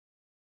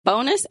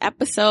Bonus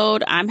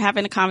episode, I'm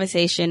having a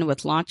conversation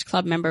with Launch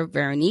Club member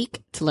Veronique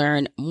to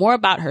learn more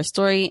about her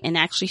story and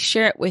actually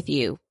share it with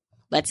you.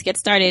 Let's get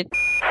started.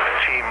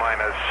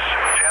 T-minus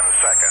 10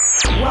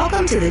 seconds.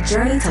 Welcome to the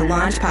Journey to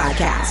Launch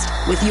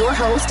podcast with your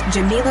host,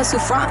 Jamila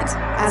Souffrant.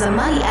 As a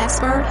money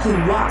expert who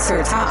walks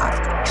her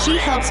talk, she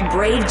helps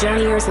brave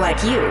journeyers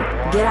like you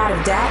get out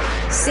of debt,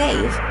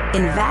 save,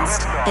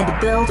 invest, and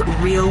build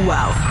real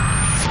wealth.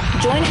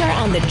 Join her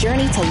on the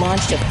journey to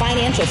launch to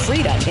financial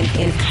freedom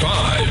in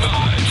 5,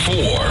 4,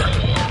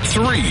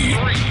 3,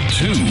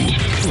 2,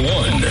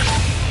 1.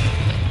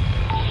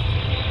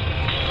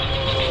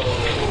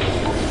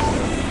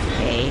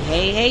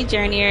 Hey,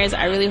 journeyers.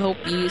 I really hope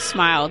you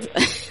smiled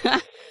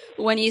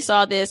when you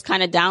saw this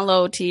kind of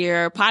download to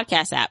your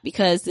podcast app,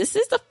 because this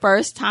is the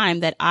first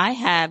time that I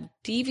have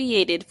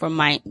deviated from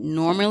my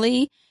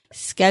normally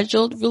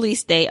scheduled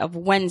release day of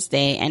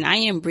Wednesday, and I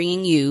am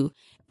bringing you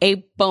a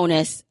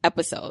bonus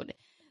episode.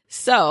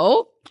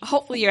 So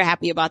hopefully you're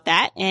happy about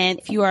that. And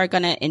if you are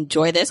going to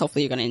enjoy this,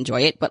 hopefully you're going to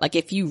enjoy it. But like,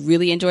 if you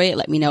really enjoy it,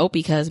 let me know,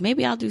 because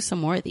maybe I'll do some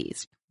more of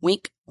these.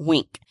 Wink,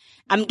 wink.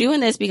 I'm doing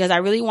this because I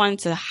really wanted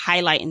to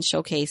highlight and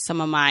showcase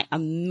some of my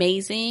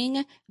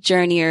amazing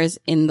journeyers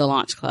in the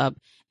Launch Club.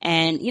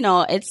 And, you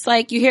know, it's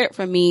like you hear it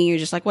from me. You're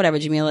just like, whatever,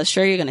 Jamila,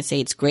 sure, you're going to say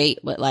it's great,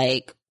 but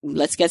like,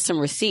 let's get some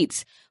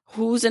receipts.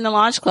 Who's in the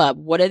Launch Club?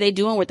 What are they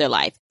doing with their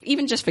life?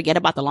 Even just forget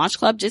about the Launch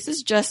Club. This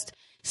is just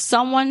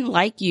someone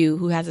like you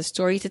who has a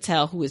story to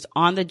tell, who is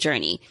on the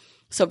journey.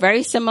 So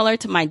very similar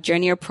to my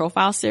Journeyer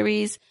Profile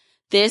series,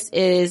 this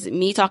is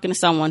me talking to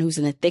someone who's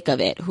in the thick of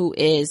it, who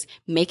is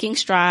making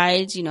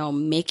strides, you know,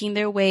 making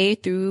their way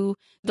through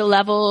the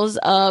levels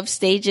of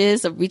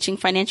stages of reaching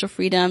financial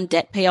freedom,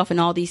 debt payoff, and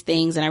all these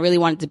things. And I really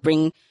wanted to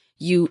bring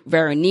you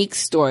Veronique's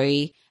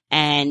story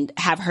and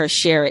have her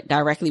share it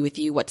directly with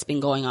you, what's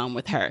been going on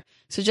with her.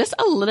 So just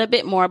a little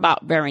bit more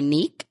about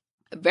Veronique.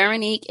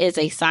 Veronique is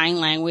a sign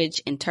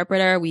language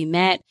interpreter. We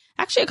met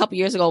actually a couple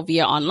years ago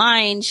via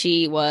online.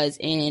 She was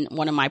in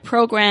one of my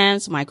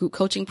programs, my group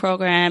coaching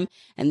program,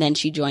 and then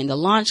she joined the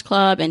Launch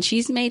Club, and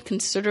she's made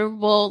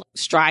considerable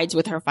strides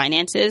with her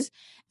finances.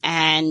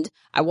 And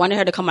I wanted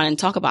her to come on and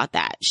talk about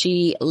that.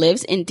 She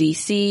lives in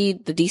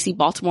DC, the DC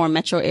Baltimore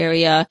metro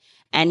area.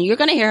 And you're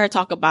going to hear her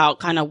talk about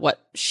kind of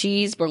what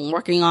she's been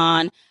working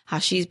on, how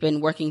she's been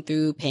working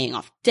through paying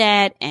off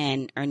debt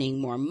and earning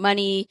more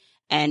money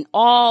and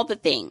all the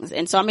things.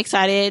 And so I'm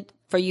excited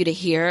for you to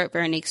hear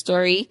Veronique's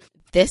story.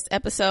 This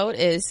episode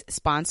is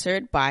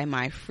sponsored by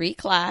my free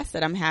class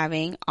that I'm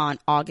having on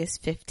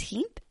August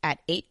 15th at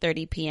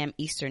 8:30 p.m.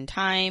 Eastern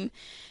Time.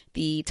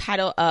 The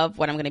title of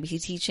what I'm going to be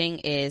teaching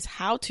is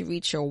How to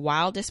Reach Your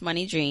Wildest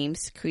Money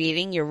Dreams,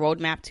 Creating Your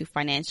Roadmap to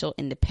Financial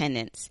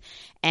Independence.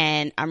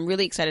 And I'm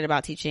really excited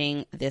about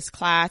teaching this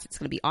class. It's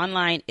going to be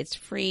online. It's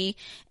free.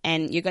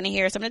 And you're going to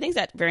hear some of the things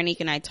that Veronique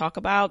and I talk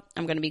about.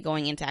 I'm going to be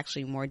going into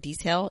actually more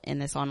detail in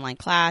this online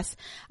class.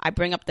 I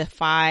bring up the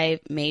 5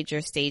 major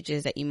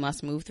stages that you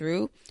must move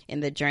through in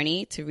the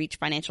journey to reach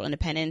financial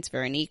independence.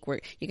 Veronique,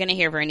 you're going to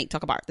hear Veronique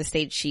talk about the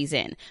stage she's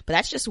in. But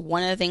that's just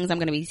one of the things I'm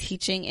going to be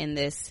teaching in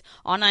this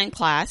online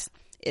class,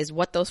 is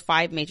what those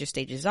 5 major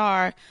stages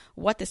are,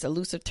 what this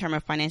elusive term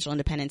of financial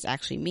independence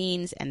actually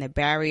means, and the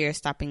barriers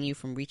stopping you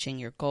from reaching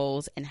your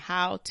goals and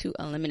how to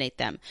eliminate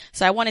them.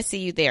 So I want to see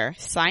you there.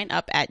 Sign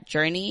up at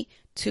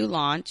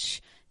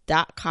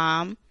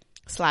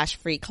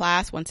journeytolaunch.com/free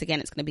class. Once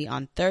again, it's going to be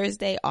on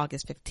Thursday,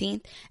 August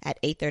 15th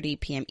at 8:30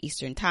 p.m.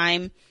 Eastern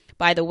Time.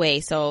 By the way,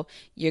 so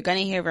you're going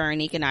to hear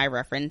Veronique and I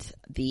reference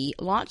the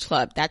Launch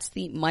Club. That's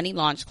the Money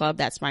Launch Club.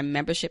 That's my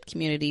membership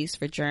communities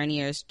for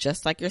journeyers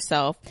just like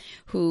yourself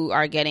who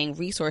are getting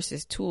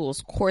resources,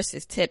 tools,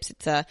 courses, tips.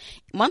 It's a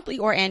monthly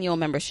or annual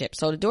membership.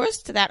 So the doors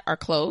to that are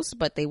closed,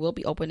 but they will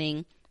be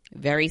opening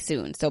very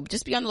soon. So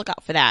just be on the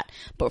lookout for that.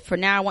 But for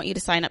now, I want you to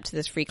sign up to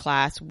this free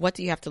class. What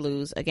do you have to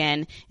lose?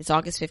 Again, it's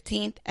August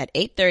 15th at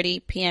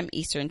 8:30 p.m.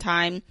 Eastern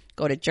Time.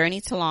 Go to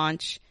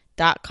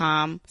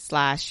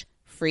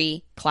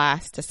journeytolaunch.com/free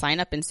class to sign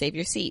up and save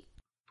your seat.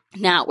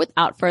 Now,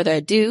 without further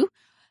ado,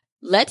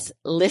 let's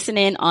listen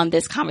in on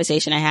this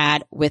conversation I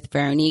had with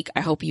Veronique.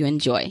 I hope you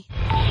enjoy.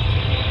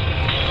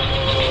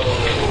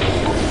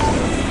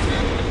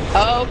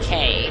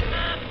 Okay.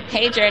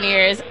 Hey,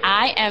 journeyers.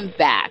 I am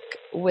back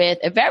with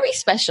a very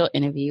special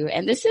interview.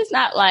 And this is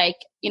not like,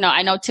 you know,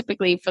 I know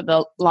typically for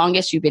the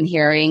longest you've been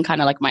hearing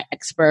kind of like my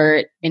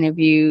expert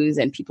interviews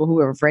and people who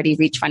have already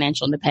reached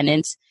financial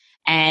independence.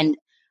 And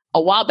a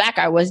while back,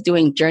 I was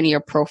doing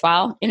Journeyer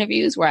Profile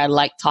interviews where I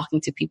like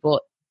talking to people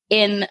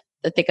in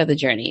the thick of the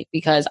journey,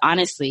 because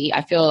honestly,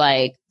 I feel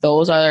like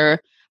those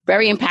are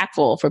very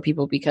impactful for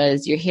people,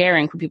 because you're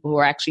hearing from people who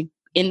are actually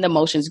in the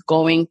motions,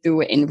 going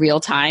through it in real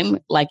time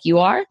like you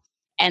are.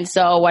 And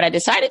so what I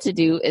decided to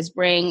do is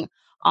bring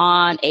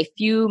on a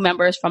few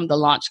members from the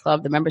Launch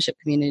Club, the membership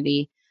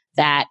community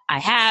that I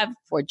have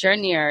for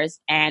journeyers.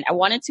 And I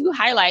wanted to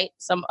highlight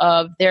some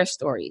of their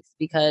stories,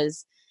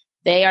 because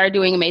they are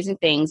doing amazing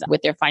things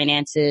with their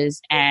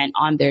finances and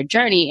on their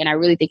journey. And I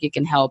really think it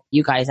can help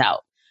you guys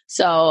out.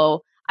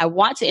 So I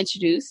want to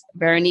introduce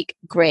Veronique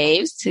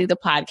Graves to the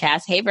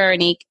podcast. Hey,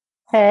 Veronique.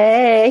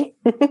 Hey,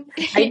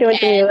 how you doing,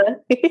 Jamila?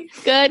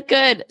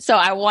 Good. So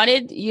I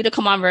wanted you to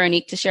come on,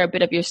 Veronique, to share a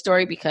bit of your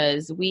story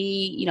because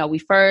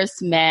we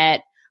first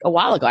met a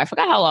while ago. I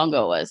forgot how long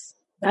ago it was.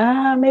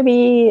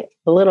 Maybe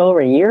a little over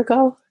a year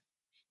ago.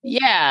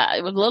 Yeah,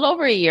 it was a little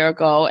over a year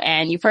ago.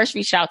 And you first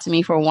reached out to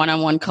me for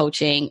one-on-one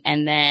coaching.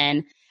 And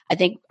then I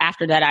think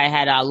after that, I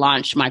had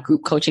launched my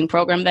group coaching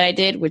program that I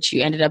did, which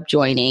you ended up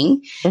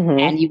joining. Mm-hmm.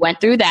 And you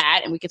went through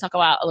that. And we could talk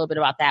about a little bit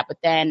about that. But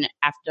then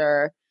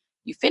after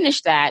you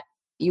finished that,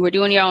 you were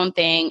doing your own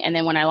thing. And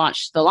then when I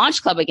launched the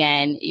Launch Club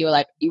again, you were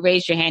like, you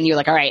raised your hand. You were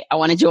like, all right, I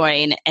want to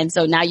join. And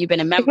so now you've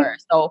been a member.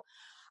 So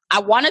I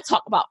want to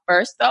talk about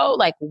first, though,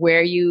 like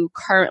where you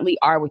currently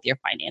are with your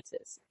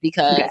finances,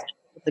 because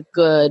it's a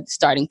good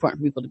starting point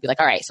for people to be like,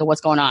 all right, so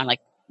what's going on? Like,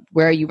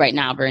 where are you right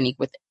now, Veronique,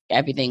 with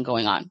everything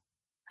going on?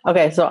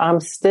 Okay, so I'm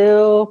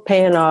still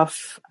paying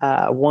off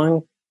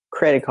one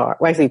credit card.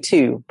 Well, actually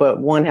two, but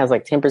one has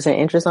like 10%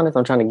 interest on it. So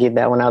I'm trying to get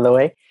that one out of the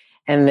way.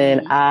 And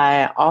then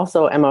I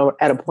also am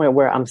at a point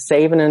where I'm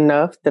saving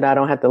enough that I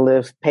don't have to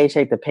live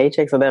paycheck to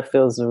paycheck. So that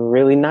feels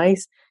really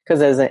nice.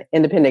 Because as an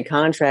independent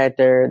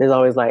contractor, there's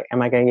always like,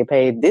 am I going to get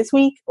paid this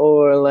week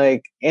or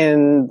like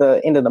in the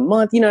end of the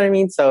month? You know what I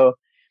mean? So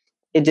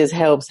it just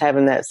helps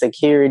having that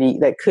security,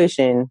 that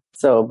cushion.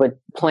 So, but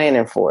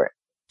planning for it.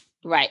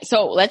 Right.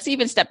 So let's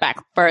even step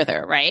back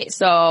further, right?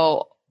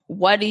 So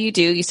what do?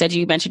 You said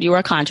you mentioned you were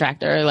a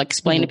contractor. Like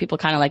explain to people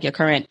kind of like your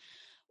current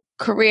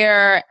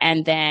career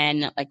and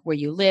then like where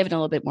you live and a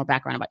little bit more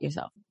background about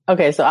yourself.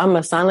 Okay, so I'm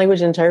a sign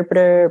language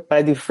interpreter, but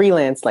I do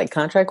freelance like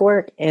contract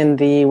work in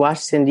the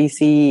Washington,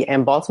 D.C.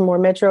 and Baltimore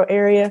metro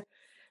area.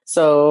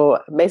 So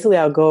basically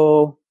I'll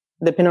go,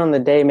 depending on the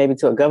day, maybe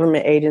to a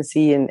government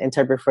agency and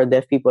interpret for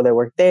deaf people that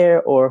work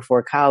there or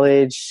for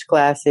college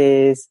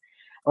classes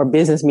or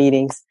business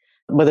meetings.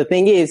 But the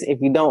thing is, if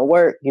you don't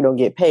work, you don't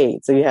get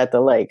paid. So you have to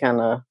like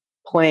kind of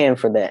plan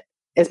for that,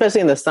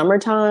 especially in the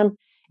summertime.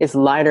 It's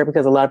lighter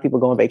because a lot of people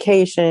go on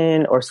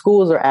vacation or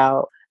schools are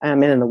out.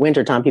 And in the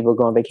wintertime, people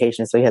go on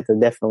vacation. So you have to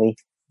definitely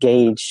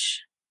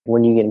gauge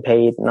when you're getting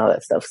paid and all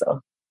that stuff. So,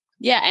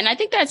 yeah. And I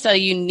think that's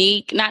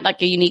not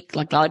like a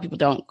lot of people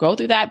don't go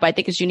through that, but I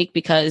think it's unique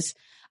because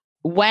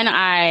when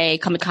I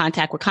come in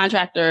contact with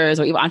contractors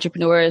or even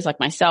entrepreneurs like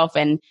myself,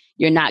 and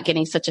you're not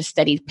getting such a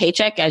steady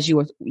paycheck as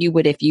you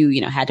would if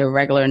you had a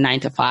regular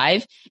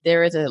 9-to-5,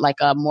 there is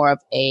a more of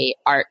a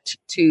art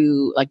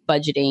to like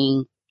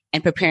budgeting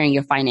and preparing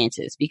your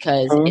finances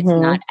because it's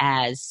not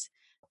as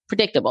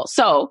predictable.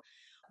 So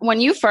when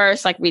you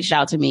first reached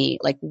out to me,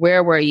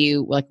 where were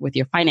you with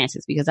your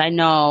finances? Because I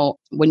know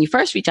when you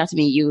first reached out to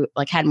me, you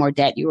had more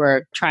debt. You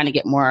were trying to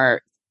get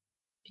more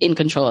in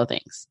control of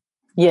things.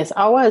 Yes,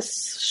 I was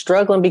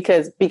struggling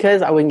because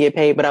I wouldn't get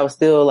paid, but I was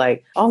still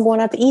like, oh, I'm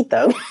going out to eat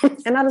though.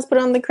 And I just put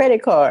it on the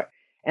credit card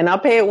and I'll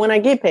pay it when I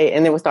get paid.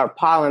 And then it would start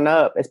piling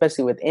up,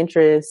 especially with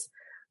interest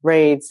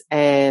rates.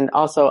 And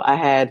also I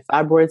had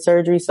fibroid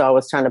surgery. So I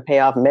was trying to pay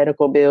off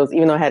medical bills.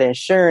 Even though I had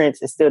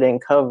insurance, it still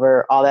didn't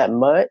cover all that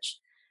much.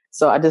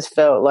 So I just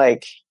felt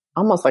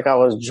almost like I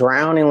was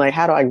drowning. Like,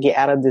 how do I get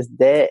out of this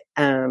debt?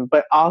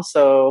 But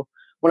also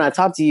when I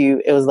talked to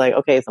you, it was like,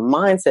 okay, it's a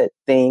mindset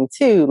thing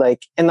too.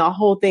 And the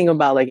whole thing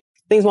about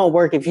things won't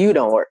work if you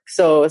don't work.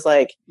 So it's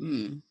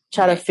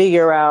try to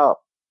figure out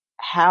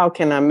how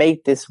can I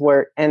make this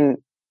work? And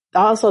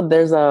also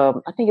there's I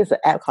think it's an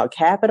app called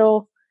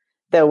Capital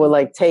that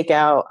will take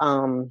out,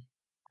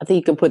 I think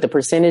you can put the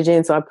percentage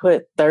in. So I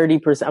put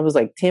 30%, I was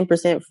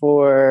 10%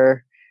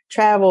 for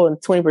travel and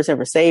 20%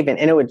 for saving,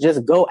 and it would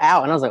just go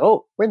out. And I was like,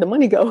 oh, where'd the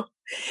money go?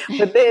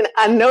 But then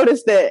I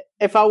noticed that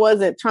if I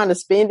wasn't trying to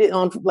spend it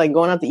on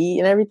going out to eat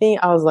and everything,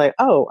 I was like,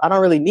 oh, I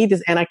don't really need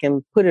this and I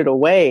can put it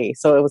away.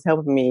 So it was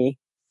helping me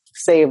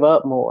save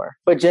up more.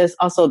 But just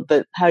also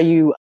how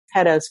you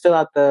had us fill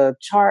out the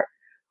chart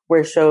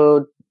where it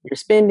showed your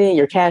spending,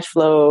 your cash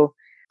flow,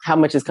 how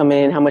much is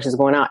coming in, how much is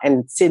going out,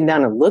 and sitting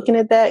down and looking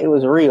at that, it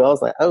was real. I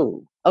was like,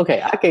 oh,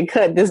 okay, I can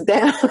cut this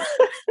down.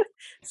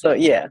 So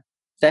yeah,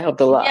 that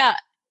helped a lot. Yeah.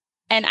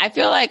 And I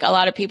feel like a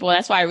lot of people,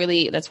 that's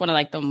one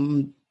of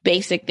the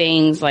basic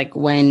things,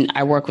 when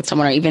I work with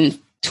someone or even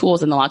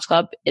tools in the Launch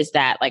Club, is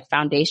that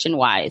foundation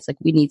wise,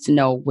 we need to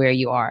know where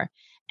you are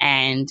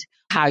and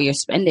how you're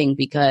spending,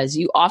 because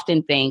you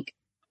often think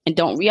and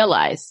don't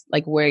realize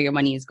where your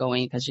money is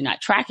going because you're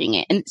not tracking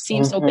it. And it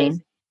seems so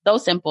basic, so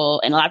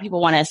simple. And a lot of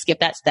people want to skip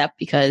that step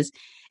because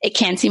it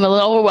can seem a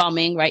little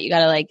overwhelming, right? You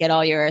got to get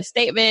all your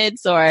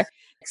statements or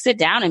sit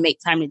down and make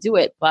time to do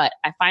it. But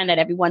I find that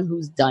everyone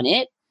who's done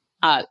it,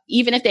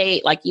 even if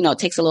they it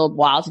takes a little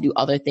while to do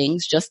other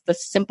things, just the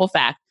simple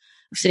fact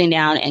of sitting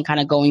down and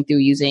kind of going through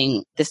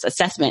using this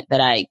assessment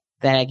that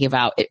I give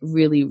out, it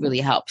really,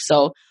 really helps.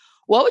 So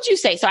what would you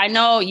say? So I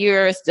know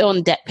you're still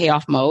in debt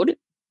payoff mode.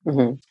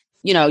 Mm-hmm.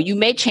 You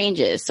made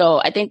changes.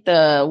 So I think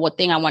one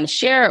thing I want to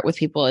share with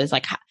people is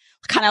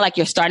kind of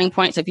your starting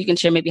point. So if you can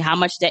share maybe how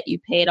much debt you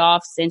paid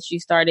off since you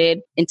started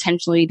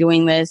intentionally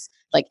doing this,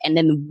 and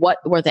then what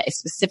were the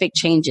specific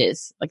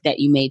changes that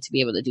you made to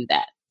be able to do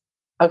that?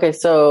 Okay,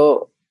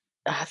 so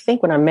I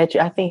think when I met you,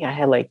 I think I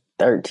had like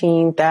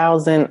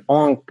 13,000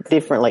 on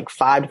different, like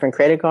 5 different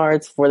credit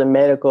cards for the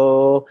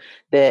medical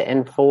debt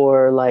and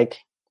for like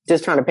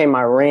just trying to pay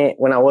my rent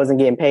when I wasn't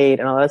getting paid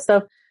and all that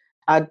stuff.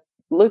 I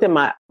looked at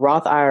my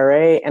Roth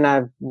IRA and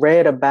I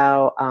read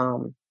about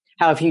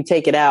how if you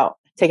take out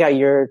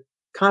your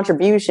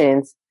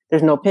contributions,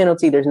 there's no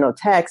penalty, there's no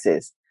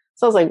taxes.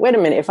 So I was like, wait a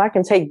minute, if I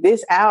can take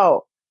this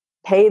out,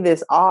 pay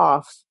this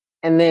off,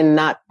 and then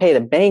not pay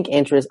the bank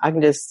interest, I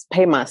can just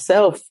pay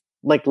myself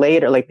like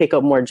later, like pick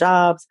up more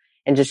jobs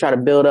and just try to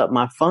build up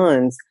my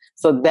funds.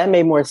 So that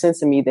made more sense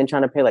to me than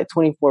trying to pay like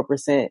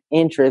 24%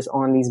 interest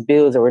on these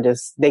bills that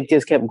they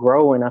just kept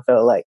growing. I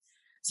felt like,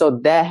 so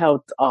that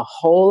helped a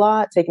whole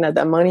lot, taking out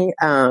that money,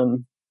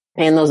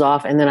 paying those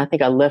off. And then I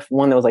think I left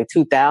one that was like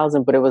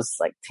 2,000, but it was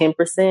like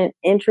 10%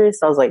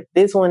 interest. I was like,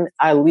 this one,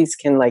 I at least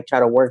can like try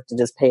to work to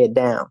just pay it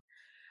down.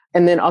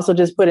 And then also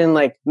just put in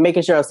like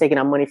making sure I was taking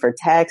out money for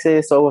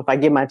taxes. So if I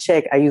get my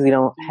check, I usually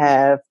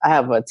I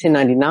have a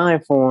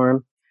 1099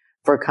 form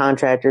for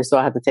contractors. So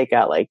I have to take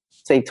out like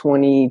say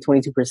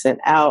 22%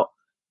 out.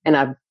 And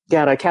I've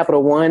got a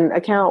Capital One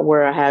account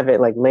where I have it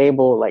like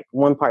labeled like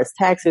one part's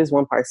taxes,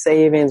 one part's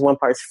savings, one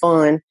part's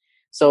fun.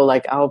 So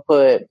like I'll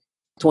put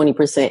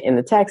 20% in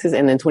the taxes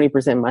and then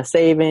 20% in my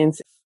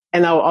savings.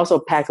 And I'll also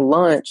pack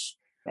lunch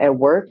at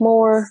work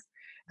more.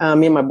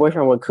 Me and my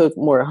boyfriend would cook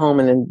more at home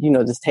and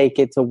then, just take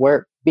it to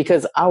work,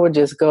 because I would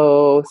just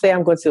go, say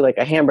I'm going to like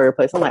a hamburger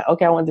place. I'm like,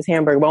 okay, I want this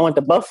hamburger, but I want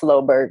the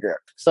buffalo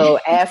burger. So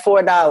add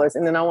 $4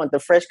 and then I want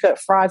the fresh cut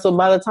fries. So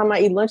by the time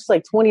I eat lunch, it's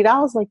like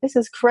 $20. Like, this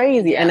is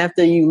crazy. Yeah. And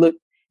after you look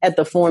at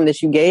the form that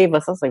you gave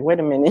us, I was like, wait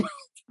a minute,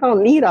 I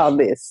don't need all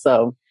this.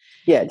 So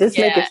yeah, just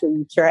making sure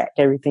you track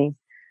everything.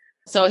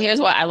 So here's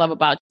what I love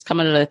about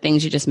some of the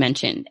things you just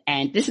mentioned.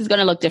 And this is going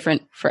to look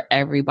different for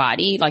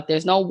everybody. Like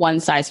there's no one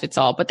size fits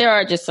all, but there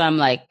are just some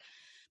like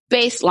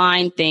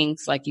baseline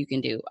things like you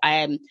can do.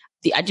 I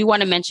do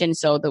want to mention,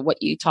 so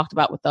what you talked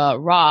about with the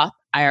Roth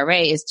IRA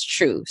is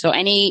true. So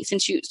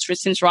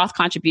since Roth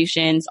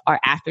contributions are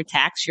after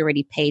tax, you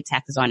already pay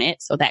taxes on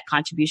it. So that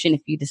contribution,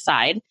 if you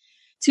decide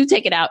to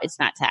take it out, it's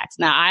not taxed.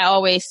 Now, I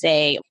always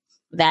say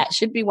that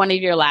should be one of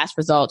your last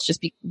resorts,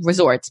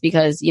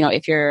 because,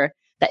 if you're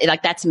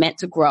that's meant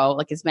to grow,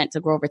 like it's meant to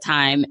grow over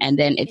time. And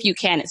then if you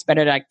can, it's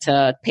better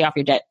to pay off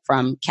your debt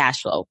from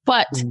cash flow.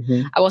 But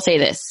I will say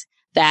this,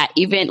 that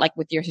even like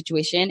with your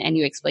situation and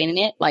you explaining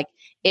it, like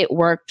it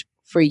worked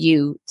for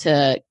you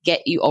to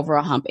get you over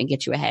a hump and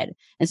get you ahead.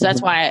 And so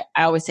that's why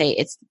I always say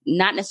it's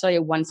not necessarily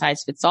a one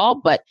size fits all,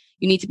 but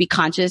you need to be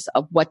conscious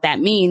of what that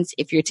means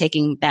if you're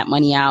taking that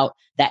money out,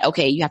 that,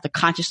 okay, you have to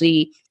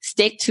consciously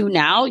stick to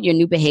now your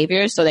new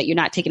behaviors so that you're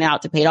not taking it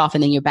out to pay it off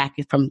and then you're back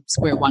from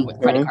square one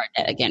with credit card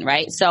debt again,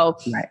 right? So,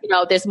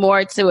 there's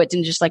more to it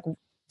than just like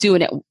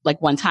doing it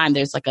like one time.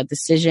 There's like a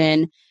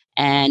decision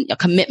and a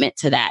commitment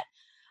to that.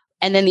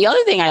 And then the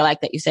other thing I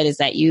like that you said is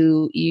that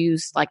you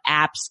use like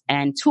apps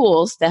and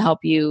tools to help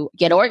you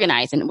get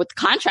organized. And with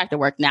contractor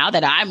work, now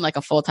that I'm like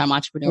a full-time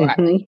entrepreneur,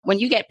 when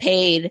you get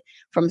paid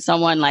from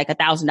someone like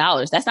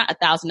 $1,000, that's not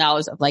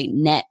 $1,000 of like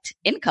net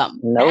income.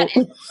 Nope.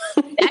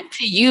 That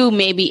to you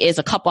maybe is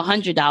a couple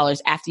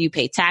 $100 after you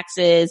pay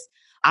taxes,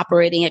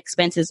 operating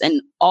expenses,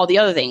 and all the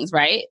other things,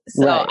 right?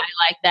 So I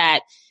like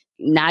that.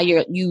 Now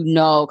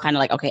kind of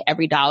like, okay,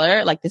 every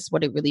dollar, like this is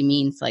what it really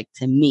means, like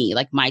to me,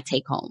 like my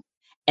take home.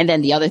 And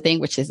then the other thing,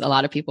 which is a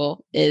lot of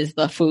people, is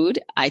the food.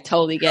 I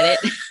totally get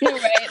it.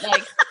 Right?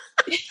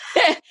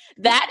 Like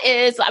that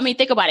is,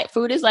 think about it.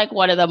 Food is like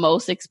one of the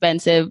most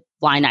expensive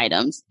line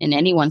items in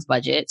anyone's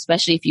budget,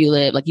 especially if you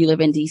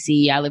live in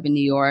DC, I live in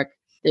New York.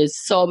 There's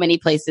so many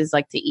places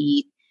like to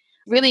eat.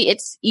 Really,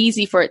 it's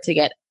easy for it to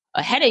get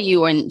ahead of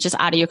you and just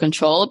out of your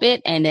control a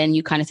bit. And then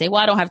you kind of say,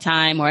 well, I don't have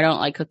time, or I don't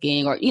like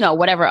cooking, or,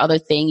 whatever other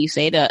thing you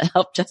say to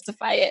help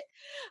justify it.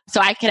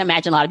 So I can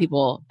imagine a lot of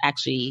people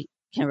actually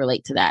can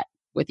relate to that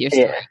with your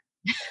story.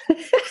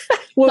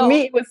 Yeah.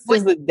 Me, it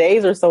was the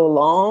days are so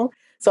long.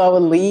 So I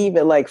would leave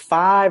at like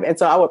 5. And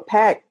so I would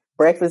pack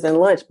breakfast and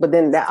lunch, but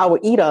then I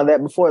would eat all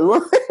that before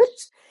lunch.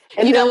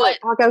 And you know what?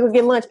 I gotta go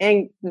get lunch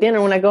and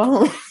dinner when I go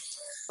home.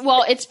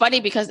 Well, it's funny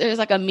because there's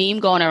like a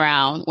meme going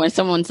around when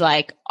someone's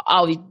like,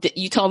 oh,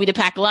 you told me to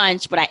pack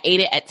lunch, but I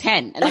ate it at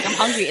 10. And like, I'm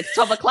hungry. It's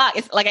 12 o'clock.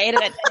 It's like I ate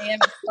it at 10 a.m.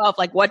 at 12.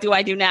 Like, what do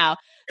I do now?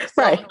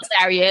 So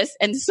hilarious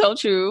and so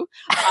true.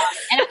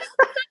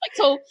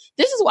 So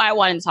this is why I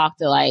wanted to talk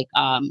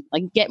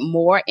to get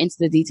more into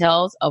the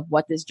details of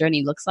what this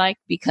journey looks like,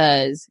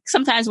 because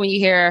sometimes when you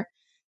hear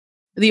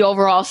the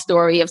overall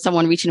story of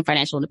someone reaching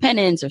financial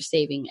independence or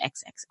saving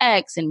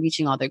XXX and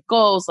reaching all their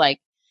goals, like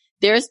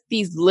there's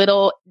these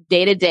little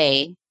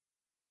day-to-day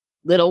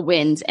little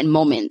wins and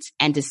moments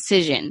and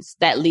decisions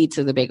that lead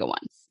to the bigger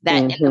ones that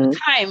in the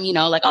time,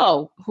 like,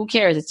 oh, who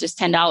cares? It's just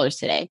 $10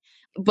 today.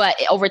 But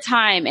over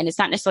time, and it's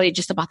not necessarily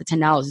just about the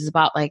 $10, it's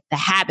about like the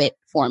habit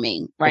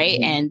forming, right?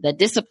 And the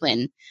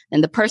discipline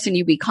and the person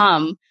you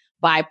become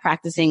by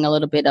practicing a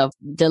little bit of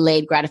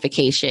delayed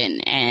gratification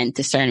and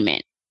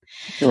discernment.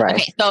 Right.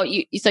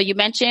 Okay. So you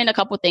mentioned a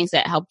couple of things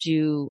that helped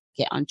you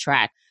get on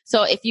track.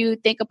 So if you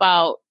think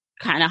about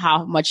kind of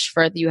how much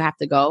further you have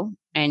to go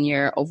and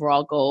your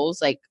overall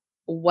goals, like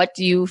what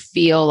do you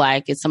feel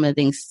like is some of the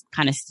things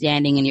kind of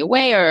standing in your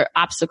way or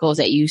obstacles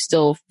that you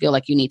still feel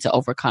like you need to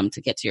overcome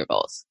to get to your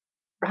goals?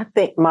 I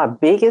think my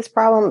biggest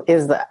problem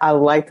is that I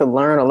like to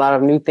learn a lot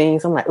of new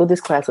things. I'm like, oh,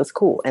 this class is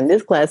cool. And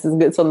this class is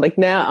good. So like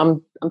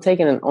now I'm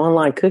taking an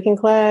online cooking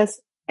class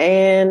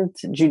and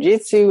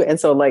jujitsu. And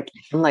so like,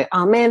 I'm like,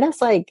 oh man,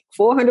 that's like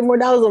 $400 more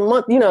a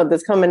month,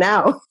 that's coming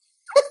out.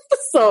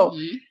 So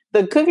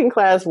the cooking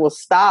class will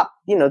stop,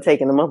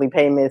 taking the monthly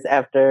payments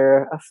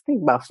after I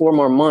think about 4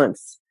 more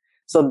months.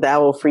 So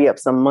that will free up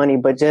some money,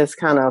 but just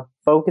kind of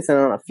focusing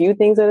on a few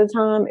things at a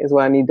time is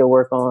what I need to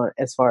work on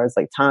as far as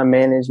like time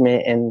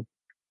management and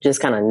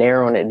just kind of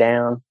narrowing it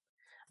down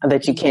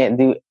that you can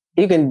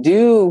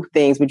do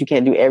things, but you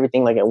can't do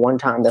everything like at one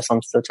time. That's what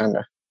I'm still trying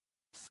to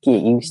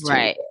get used to.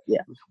 Right.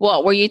 Yeah.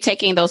 Well, were you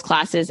taking those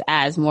classes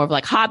as more of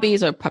like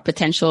hobbies or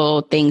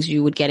potential things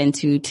you would get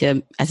into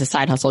as a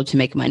side hustle to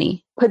make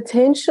money?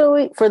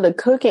 Potentially for the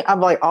cooking. I've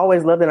like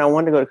always loved it. I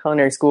wanted to go to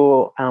culinary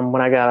school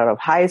when I got out of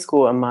high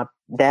school, and my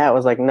dad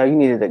was like, no, you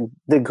needed a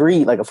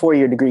degree, like a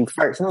 4-year degree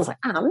first. And I was like,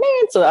 oh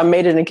man. So I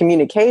made it in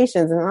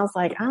communications and I was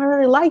like, I don't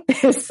really like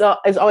this. So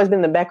it's always been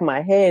in the back of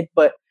my head.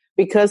 But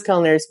because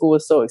culinary school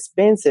is so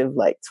expensive,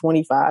 like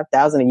 $25,000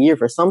 a year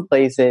for some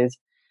places,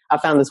 I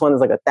found this one that's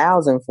like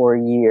 $1,000 for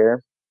a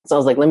year. So I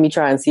was like, let me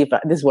try and see if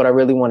this is what I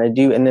really want to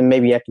do. And then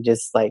maybe I could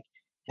just like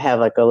have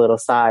like a little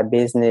side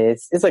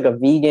business. It's like a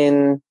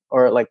vegan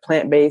or like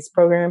plant-based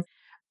program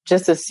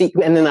just to see.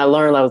 And then I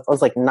learned, I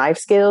was like, knife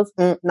skills,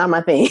 not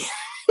my thing.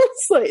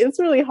 It's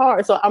really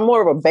hard. So I'm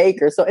more of a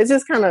baker. So it's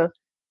just kind of,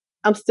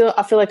 I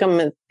feel like I'm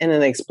in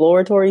an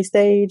exploratory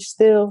stage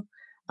still.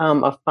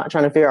 Of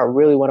trying to figure out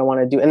really what I want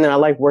to do. And then I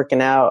like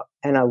working out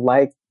and I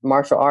like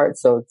martial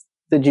arts. So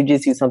the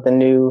jujitsu is something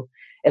new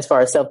as far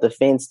as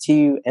self-defense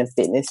too and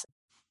fitness.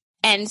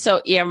 And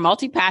so you're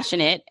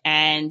multi-passionate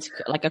and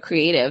like a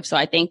creative. So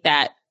I think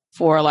that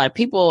for a lot of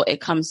people,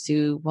 it comes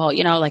to, well,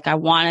 like I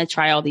want to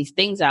try all these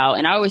things out.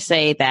 And I always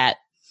say that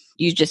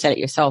you just said it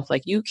yourself,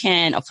 like you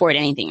can afford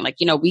anything. Like,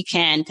 we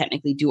can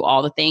technically do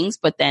all the things,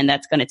 but then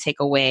that's going to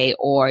take away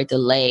or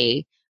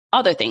delay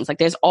other things. Like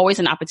there's always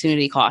an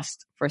opportunity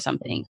cost for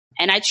something.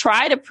 And I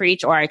try to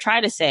preach or I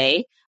try to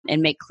say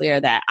and make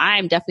clear that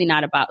I'm definitely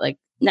not about like,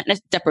 not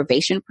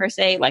deprivation per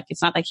se. Like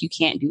it's not like you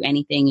can't do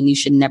anything and you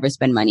should never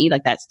spend money.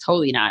 Like that's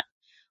totally not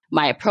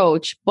my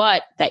approach,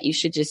 but that you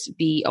should just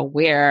be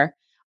aware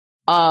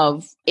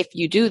of if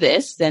you do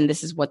this, then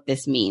this is what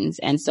this means.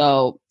 And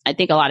so I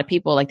think a lot of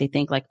people like, they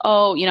think like,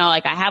 oh,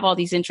 like I have all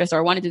these interests or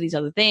I want to do these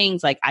other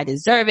things. Like I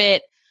deserve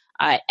it.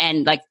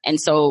 And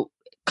so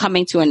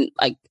coming to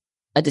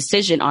a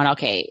decision on,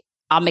 okay,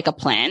 I'll make a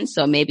plan.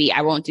 So maybe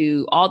I won't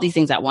do all these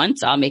things at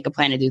once. I'll make a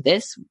plan to do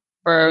this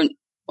for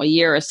a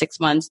year or 6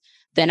 months.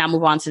 Then I'll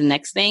move on to the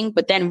next thing,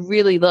 but then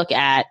really look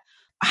at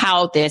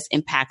how this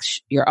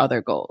impacts your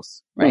other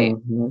goals, right?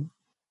 Mm-hmm.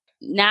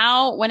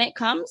 Now, when it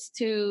comes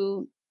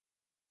to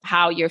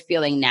how you're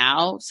feeling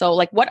now, so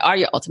like, what are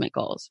your ultimate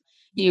goals?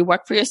 You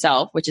work for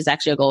yourself, which is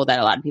actually a goal that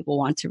a lot of people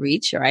want to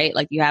reach, right?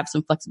 Like you have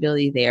some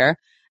flexibility there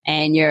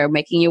and you're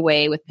making your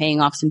way with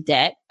paying off some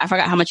debt. I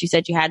forgot how much you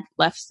said you had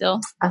left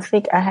still. I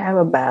think I have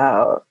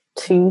about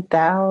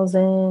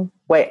 2,000.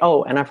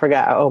 And I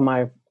forgot I owe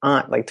my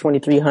aunt like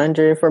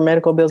 $2,300 for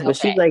medical bills, but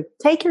she's like,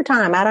 take your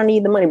time. I don't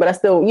need the money, but I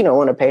still,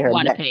 want to pay her.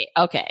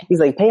 Okay. He's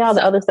like, pay all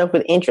the other stuff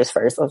with interest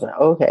first. I was like,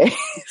 okay.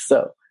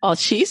 So. Oh,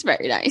 she's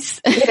very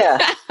nice.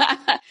 Yeah.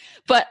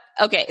 But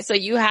okay. So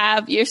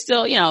you're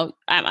still,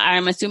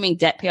 I'm assuming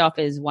debt payoff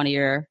is one of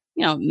your,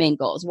 main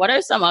goals. What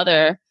are some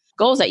other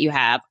goals that you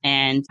have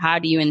and how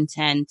do you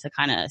intend to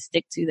kind of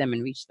stick to them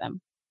and reach them?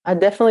 I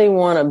definitely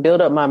want to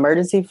build up my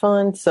emergency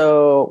fund.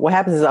 So what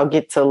happens is I'll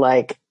get to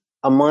like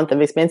a month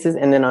of expenses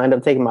and then I'll end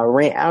up taking my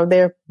rent out of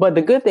there. But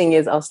the good thing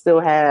is I'll still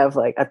have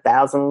like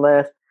 1,000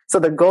 left. So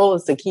the goal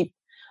is to keep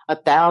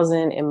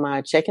 1,000 in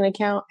my checking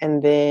account.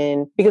 And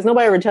then because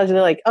nobody ever tells you,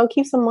 they're like, oh,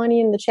 keep some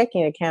money in the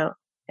checking account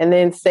and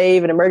then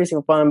save an emergency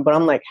fund. But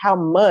I'm like, how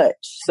much?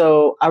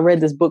 So I read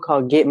this book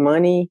called Get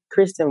Money.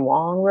 Kristen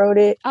Wong wrote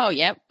it. Oh,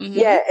 yep. Mm-hmm.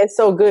 Yeah, it's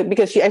so good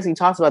because she actually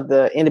talks about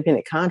the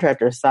independent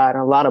contractor side.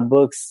 And a lot of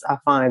books I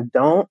find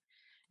don't.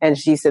 And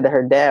she said that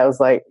her dad was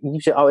like, you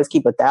should always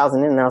keep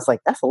 1,000 in. And I was like,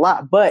 that's a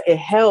lot, but it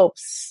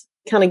helps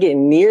kind of get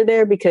near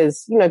there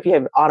because, if you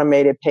have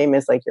automated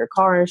payments like your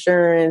car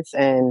insurance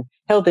and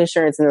health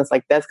insurance, and it's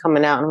like, that's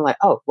coming out. And I'm like,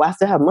 oh, well, I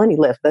still have money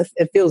left.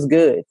 It feels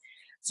good.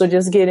 So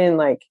just get in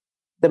like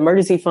the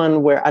emergency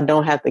fund where I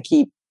don't have to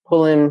keep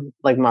pulling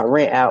like my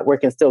rent out where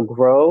it can still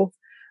grow.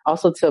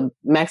 Also to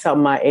max out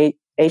my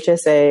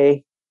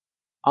HSA.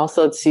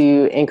 Also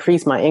to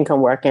increase my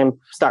income where I can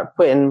start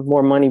putting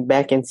more money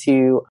back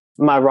into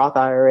my Roth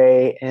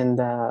IRA and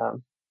a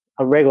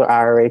regular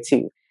IRA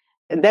too.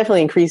 It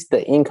definitely increased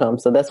the income.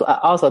 So that's what I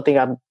also think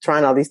I'm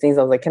trying all these things.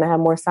 I was like, can I have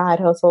more side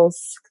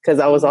hustles? Because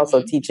I was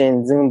also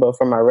teaching Zumba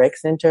for my rec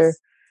center.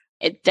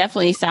 It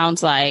definitely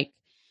sounds like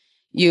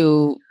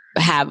you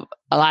have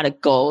a lot of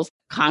goals,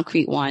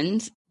 concrete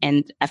ones.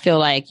 And I feel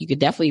like you could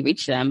definitely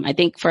reach them. I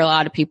think for a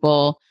lot of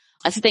people,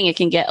 that's the thing. It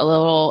can get a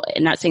little,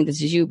 and not saying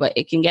this is you, but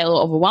it can get a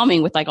little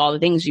overwhelming with like all the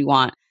things you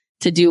want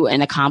to do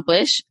and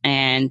accomplish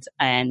and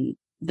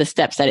the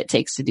steps that it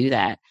takes to do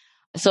that.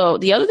 So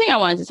the other thing I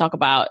wanted to talk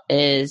about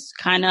is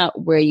kind of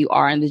where you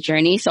are in the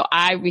journey. So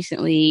I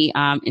recently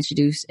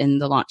introduced in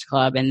the Launch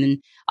Club, and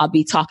then I'll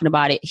be talking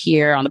about it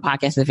here on the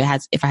podcast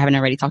if I haven't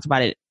already talked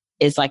about it,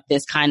 is like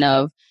this kind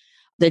of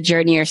the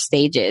journey or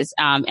stages,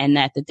 and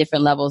that the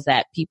different levels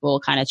that people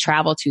kind of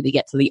travel to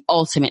get to the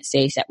ultimate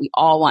stage that we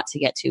all want to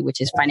get to,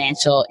 which is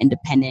financial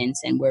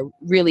independence, and where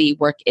really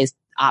work is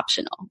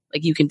optional.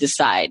 Like you can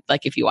decide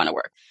like if you want to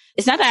work.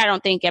 It's not that I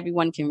don't think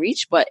everyone can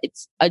reach, but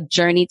it's a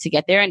journey to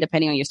get there. And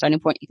depending on your starting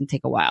point, it can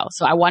take a while.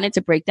 So I wanted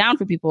to break down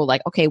for people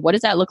like, okay, what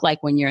does that look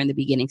like when you're in the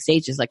beginning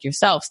stages, like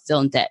yourself, still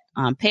in debt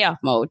payoff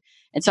mode?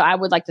 And so I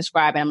would like to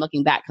describe, and I'm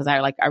looking back because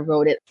I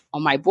wrote it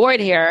on my board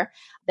here,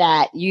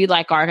 that you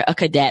like are a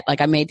cadet.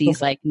 Like I made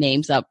these like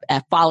names up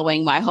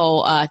following my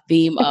whole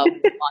theme of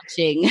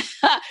launching.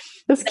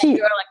 That's cute.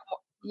 You're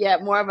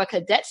like, more of a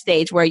cadet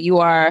stage where you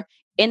are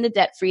in the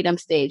debt freedom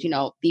stage. You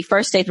know, the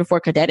first stage before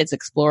cadet is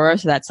explorer.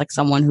 So that's like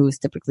someone who's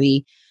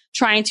typically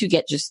trying to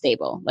get just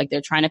stable. Like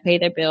they're trying to pay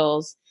their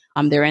bills.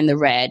 They're in the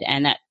red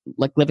and that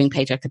like living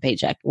paycheck to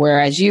paycheck.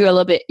 Whereas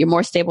you're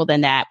more stable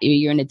than that.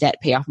 You're in a debt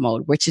payoff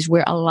mode, which is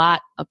where a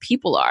lot of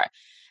people are.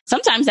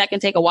 Sometimes that can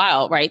take a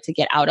while, right, to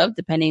get out of,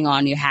 depending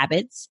on your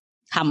habits,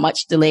 how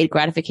much delayed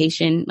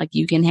gratification like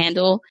you can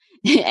handle,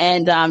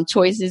 and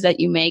choices that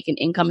you make and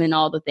income and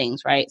all the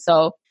things, right?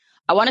 So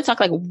I want to talk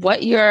like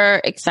what you're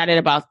excited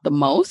about the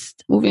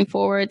most moving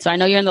forward. So I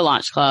know you're in the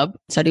Launch Club.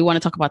 So I do want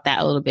to talk about that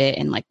a little bit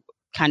and like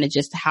kind of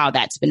just how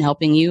that's been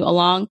helping you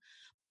along.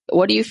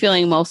 What are you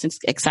feeling most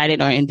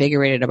excited or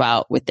invigorated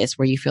about with this,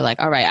 where you feel like,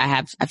 all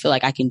right, I feel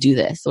like I can do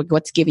this? Like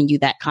what's giving you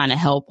that kind of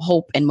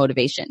hope and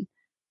motivation?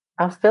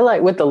 I feel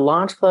like with the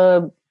Launch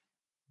Club,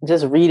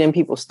 just reading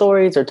people's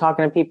stories or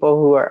talking to people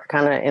who are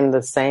kind of in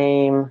the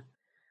same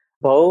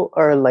boat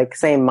or like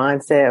same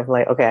mindset of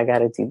like, okay, I got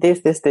to do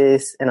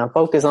this, and I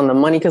focus on the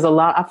money. Cause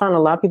I find a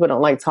lot of people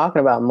don't like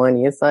talking about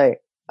money. It's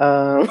like,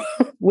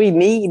 we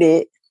need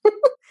it.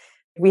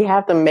 We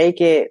have to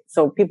make it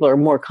so people are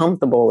more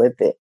comfortable with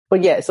it.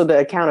 But yeah, so the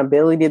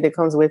accountability that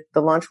comes with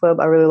the Launch Club,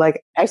 I really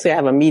like. Actually, I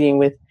have a meeting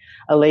with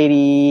a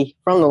lady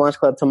from the Launch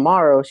Club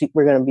tomorrow.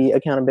 We're going to be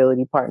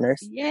accountability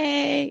partners.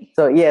 Yay.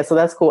 So yeah, so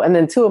that's cool. And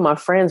then two of my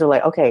friends are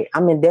like, okay,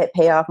 I'm in debt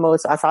payoff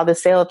mode. So I saw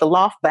this sale at the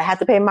loft, but I had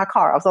to pay my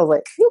car. So I was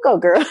like, you go,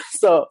 girl.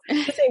 So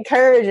just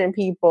encouraging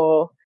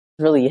people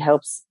really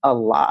helps a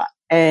lot.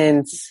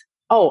 And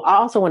I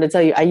also want to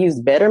tell you, I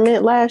used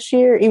Betterment last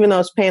year. Even though I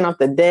was paying off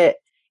the debt,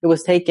 it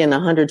was taking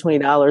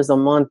 $120 a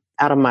month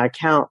out of my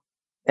account.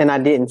 And I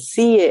didn't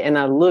see it. And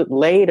I looked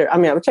later. I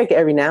mean, I would check it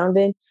every now and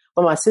then.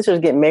 But my sister's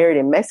getting married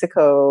in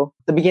Mexico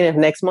the beginning of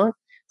next month.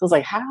 So I was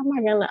like, how am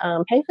I going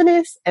to pay for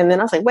this? And then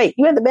I was like, wait,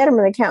 you had the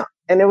Betterment account.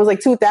 And it was like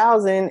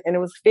 $2,000 and it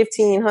was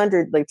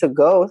 $1,500 like to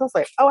go. So I was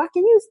like, oh, I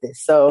can use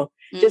this. So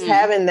just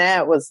having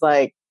that was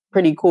like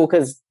pretty cool,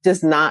 because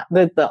just not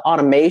the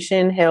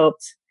automation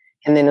helped.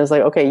 And then it was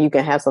like, okay, you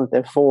can have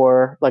something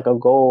for like a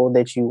goal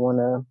that you want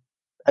to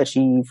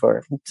achieve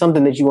or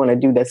something that you want to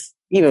do that's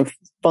even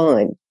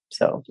fun.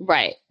 So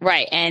right.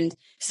 And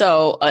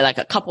so like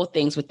a couple of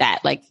things with that,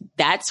 like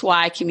that's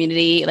why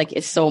community like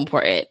is so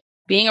important.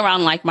 Being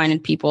around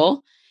like-minded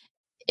people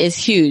is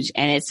huge,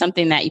 and it's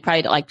something that you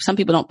probably like some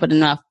people don't put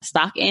enough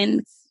stock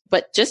in.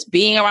 But just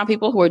being around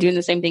people who are doing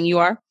the same thing you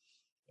are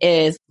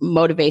is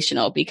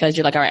motivational, because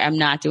you're like, all right, I'm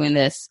not doing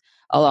this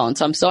alone.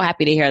 So I'm so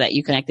happy to hear that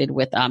you connected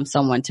with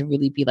someone to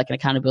really be like an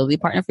accountability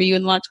partner for you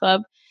in the Launch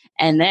Club.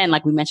 And then,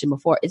 like we mentioned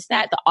before, it's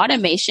that the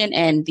automation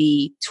and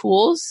the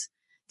tools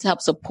to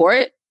help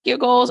support your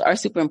goals are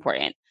super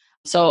important.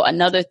 So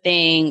another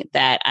thing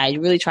that I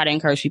really try to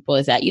encourage people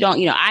is that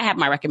I have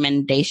my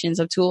recommendations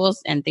of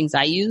tools and things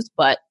I use,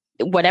 but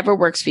whatever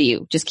works for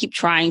you, just keep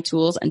trying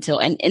tools until,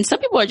 and some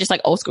people are just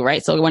like old school,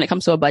 right? So when it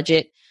comes to a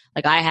budget,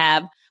 like I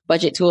have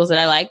budget tools that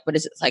I like, but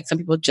it's like some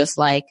people just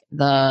like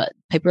the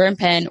paper and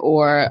pen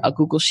or a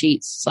Google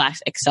Sheets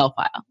 / Excel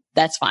file.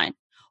 That's fine.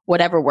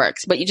 Whatever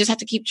works, but you just have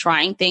to keep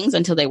trying things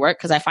until they work.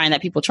 Cause I find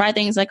that people try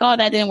things like, oh,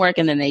 that didn't work.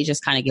 And then they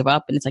just kind of give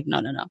up, and it's like,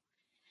 no.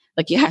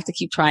 Like you have to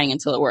keep trying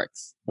until it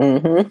works.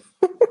 Mm-hmm.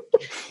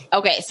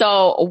 Okay.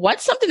 So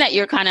what's something that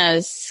you're kind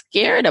of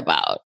scared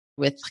about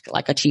with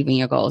like achieving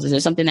your goals? Is there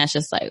something that's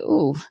just like,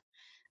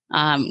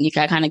 you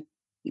kind of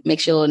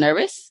makes you a little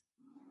nervous?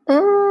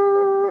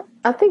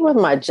 I think with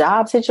my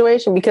job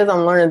situation, because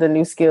I'm learning the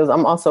new skills,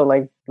 I'm also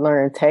like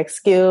learning tech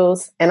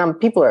skills, and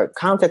people are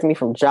contacting me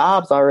from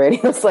jobs already.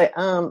 It's like,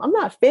 I'm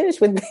not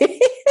finished with this.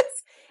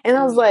 And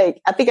I was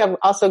like, I think I've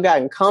also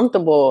gotten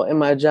comfortable in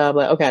my job.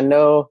 Like, okay, I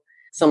know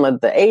some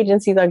of the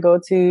agencies I go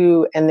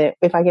to, and then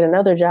if I get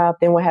another job,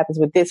 then what happens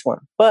with this one?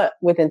 But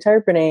with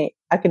interpreting,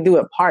 I could do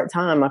it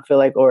part-time, I feel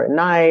like, or at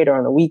night or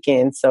on the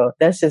weekend. So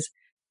that's just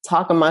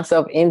talking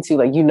myself into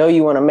like, you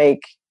want to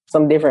make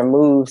some different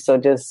moves. So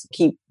just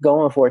keep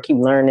going for it, keep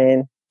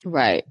learning.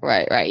 Right.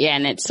 Yeah.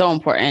 And it's so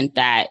important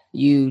that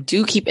you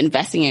do keep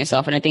investing in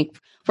yourself. And I think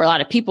for a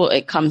lot of people,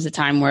 it comes a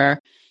time where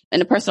in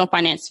the personal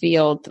finance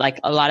field, like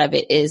a lot of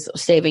it is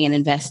saving and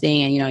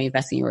investing and,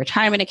 investing in your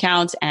retirement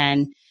accounts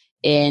and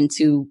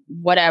into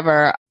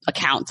whatever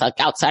accounts like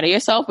outside of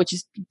yourself, which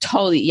is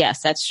totally,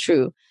 yes, that's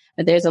true.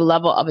 But there's a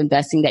level of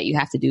investing that you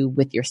have to do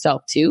with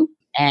yourself too.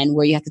 And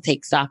where you have to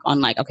take stock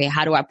on like, okay,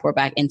 how do I pour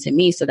back into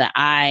me so that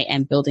I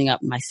am building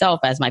up myself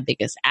as my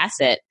biggest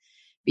asset?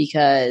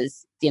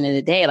 Because at the end of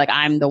the day, like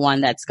I'm the one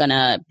that's going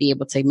to be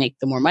able to make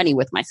the more money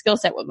with my skill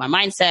set, with my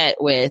mindset,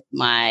 with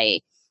my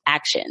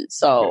action.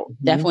 So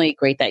definitely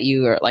great that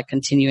you are like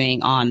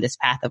continuing on this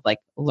path of like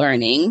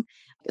learning.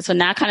 So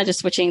now kind of just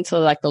switching to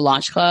like the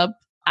Launch Club.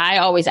 I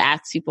always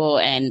ask people,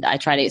 and I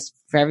try to,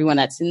 for everyone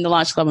that's in the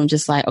Launch Club, I'm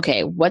just like,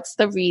 okay, what's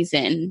the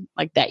reason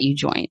like that you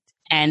joined?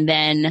 And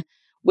then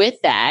with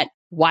that,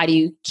 why do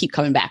you keep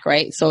coming back?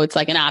 Right. So it's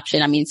like an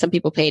option. I mean, some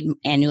people paid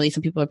annually,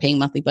 some people are paying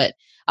monthly, but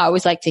I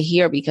always like to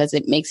hear because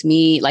it makes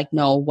me like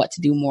know what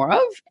to do more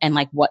of and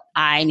like what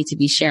I need to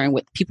be sharing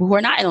with people who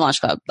are not in the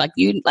Launch Club.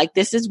 Like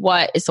this is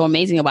what is so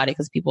amazing about it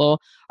because people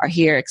are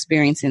here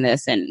experiencing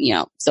this. And,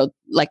 so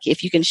like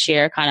if you can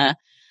share kind of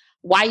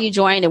why you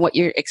joined and what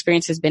your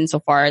experience has been so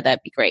far,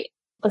 that'd be great.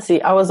 Let's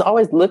see. I was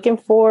always looking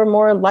for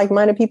more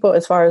like-minded people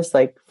as far as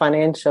like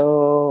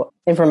financial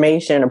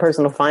information or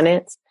personal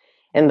finance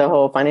and the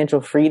whole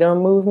financial freedom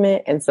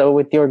movement. And so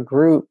with your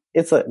group,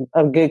 it's a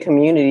good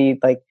community,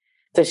 like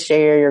to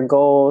share your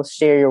goals,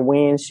 share your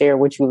wins, share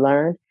what you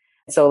learned.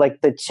 So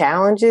like the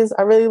challenges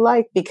I really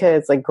like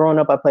because like growing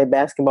up, I played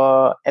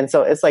basketball. And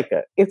so it's like,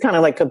 it's kind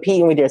of like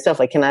competing with yourself.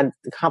 Like, can I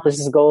accomplish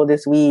this goal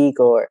this week?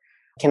 Or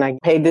can I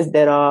pay this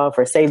debt off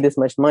or save this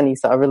much money?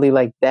 So I really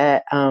like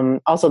that.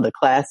 Also the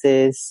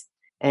classes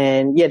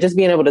and yeah, just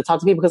being able to talk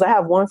to people because I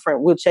have one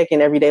friend, we'll check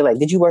in every day. Like,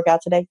 did you work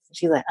out today?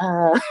 She's like,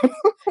 or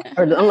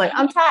I'm like,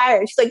 I'm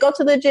tired. She's like, go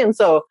to the gym.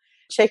 So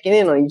checking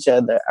in on each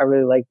other. I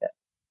really like that.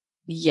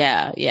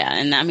 Yeah. Yeah.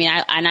 And I mean,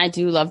 I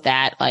do love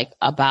that, like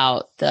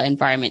about the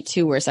environment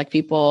too, where it's like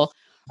people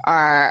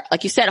are,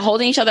 like you said,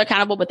 holding each other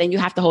accountable, but then you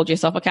have to hold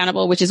yourself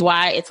accountable, which is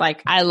why it's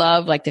like, I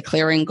love like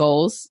declaring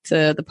goals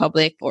to the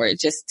public or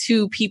just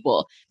to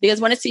people, because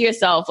when it's to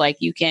yourself, like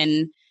you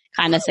can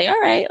kind of say, all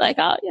right, like,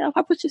 if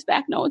I push this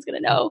back, no one's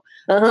going to know.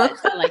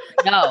 But like,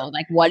 no,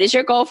 like what is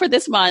your goal for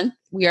this month?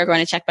 We are going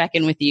to check back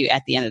in with you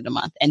at the end of the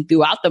month and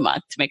throughout the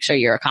month to make sure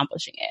you're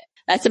accomplishing it.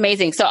 That's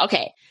amazing. So,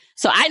 okay.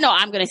 So I know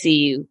I'm going to see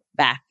you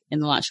back in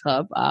the Launch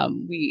Club.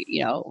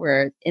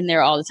 We're in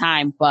there all the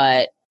time,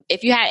 but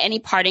if you had any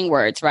parting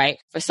words, right,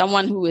 for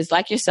someone who is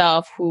like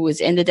yourself, who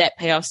is in the debt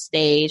payoff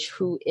stage,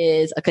 who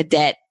is a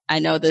cadet, I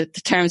know the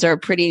terms are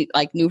pretty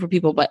like new for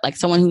people, but like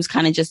someone who's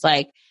kind of just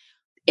like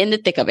in the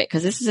thick of it,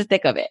 because this is the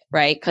thick of it,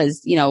 right?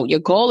 Because, your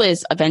goal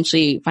is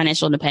eventually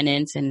financial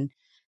independence and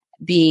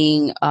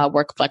being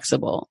work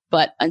flexible.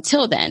 But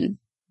until then,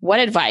 what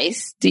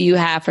advice do you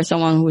have for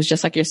someone who's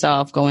just like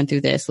yourself going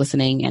through this,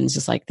 listening, and it's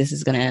just like, this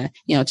is going to,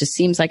 it just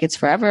seems like it's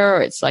forever,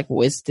 or it's like,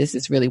 this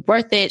is really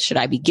worth it? Should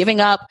I be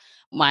giving up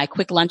my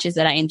quick lunches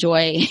that I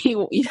enjoy?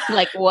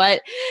 Like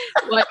what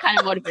kind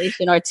of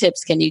motivation or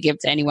tips can you give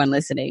to anyone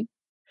listening?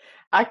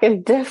 I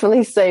can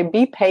definitely say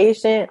be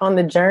patient on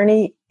the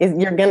journey.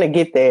 You're going to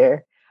get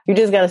there. You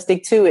just got to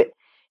stick to it.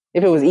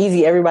 If it was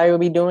easy, everybody would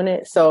be doing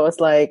it. So it's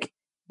like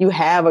you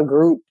have a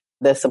group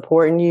that's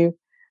supporting you.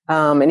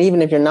 And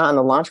even if you're not in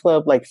the Launch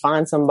Club, like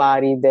find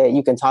somebody that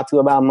you can talk to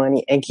about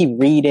money and keep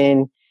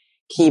reading,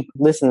 keep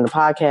listening to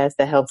podcasts.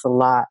 That helps a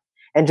lot.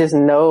 And just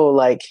know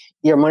like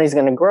your money's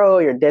going to grow,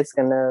 your debt's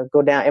going to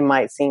go down. It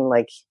might seem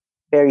like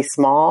very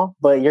small,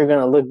 but you're going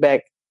to look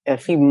back a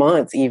few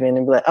months even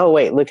and be like, oh,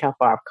 wait, look how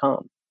far I've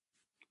come.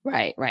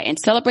 Right. And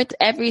celebrate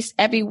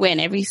every win,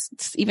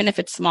 even if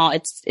it's small,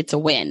 it's a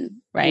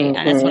win. Right. Mm-hmm.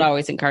 And that's what I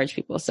always encourage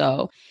people.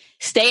 So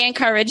stay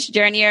encouraged,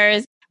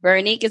 journeyers.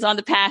 Veronique is on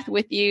the path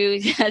with you.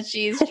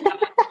 She's traveling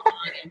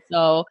along. And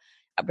so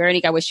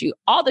Veronique, I wish you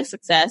all the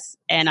success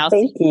and I'll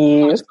see you in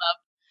the Launch Club.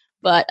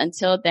 But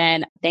until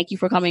then, thank you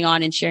for coming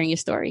on and sharing your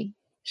story.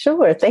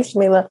 Sure. Thanks,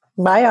 Jamila.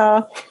 Bye,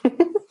 y'all.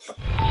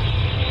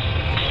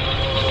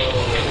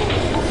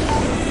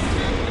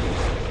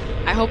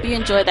 I hope you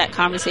enjoyed that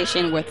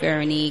conversation with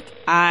Veronique.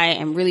 I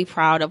am really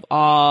proud of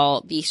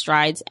all the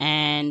strides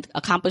and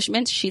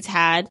accomplishments she's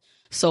had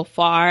so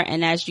far.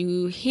 And as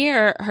you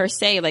hear her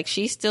say, like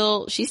she's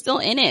still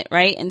in it,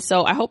 right? And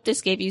so I hope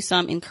this gave you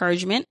some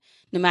encouragement,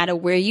 no matter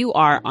where you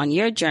are on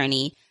your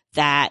journey,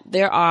 that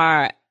there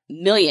are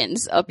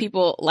millions of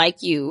people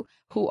like you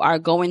who are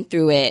going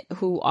through it,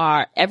 who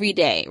are every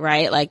day,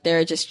 right? Like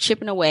they're just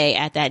chipping away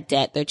at that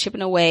debt. They're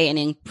chipping away and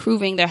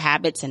improving their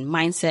habits and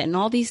mindset and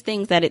all these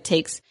things that it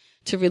takes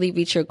to really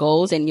reach your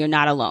goals, and you're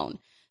not alone.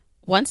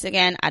 Once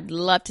again, I'd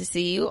love to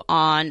see you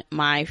on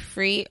my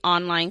free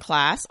online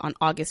class on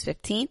August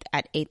 15th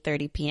at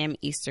 8:30 p.m.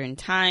 Eastern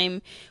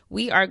Time.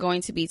 We are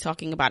going to be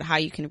talking about how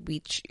you can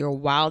reach your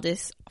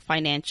wildest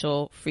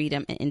financial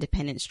freedom and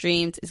independence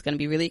dreams. It's going to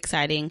be really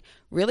exciting,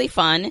 really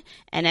fun.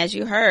 And as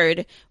you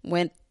heard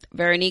with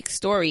Veronique's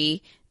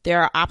story,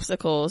 there are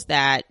obstacles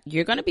that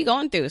you're going to be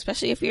going through,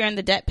 especially if you're in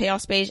the debt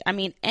payoff stage. I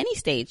mean, any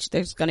stage,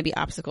 there's going to be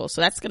obstacles.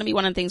 So that's going to be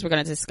one of the things we're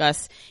going to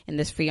discuss in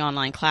this free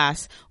online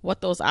class, what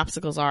those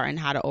obstacles are and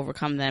how to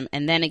overcome them.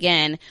 And then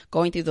again,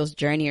 going through those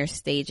journeyer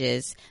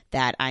stages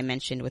that I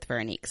mentioned with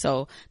Veronique.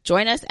 So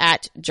join us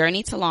at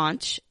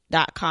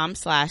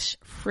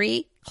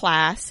journeytolaunch.com/free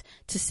class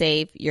to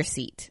save your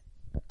seat.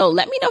 So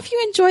let me know if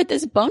you enjoyed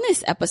this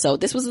bonus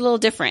episode. This was a little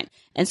different.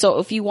 And so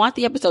if you want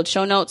the episode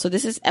show notes, so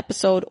this is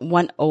episode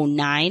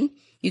 109.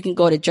 You can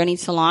go to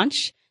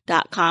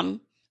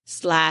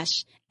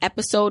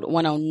journeytolaunch.com/episode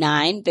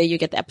 109. There you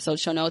get the episode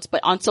show notes.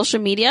 But on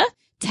social media,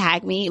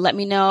 tag me. Let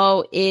me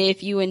know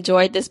if you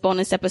enjoyed this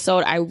bonus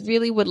episode. I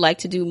really would like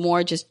to do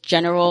more just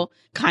general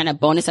kind of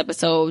bonus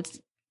episodes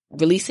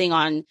releasing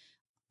on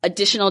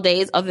additional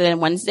days other than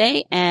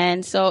Wednesday.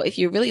 And so if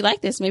you really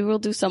like this, maybe we'll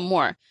do some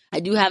more. I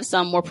do have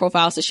some more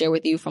profiles to share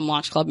with you from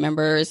Launch Club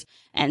members,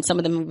 and some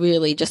of them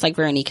really, just like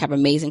Veronique, have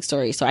amazing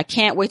stories. So I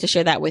can't wait to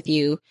share that with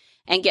you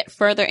and get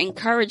further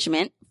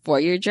encouragement for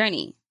your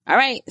journey. All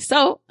right.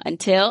 So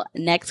until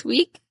next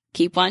week,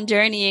 keep on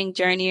journeying,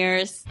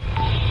 journeyers.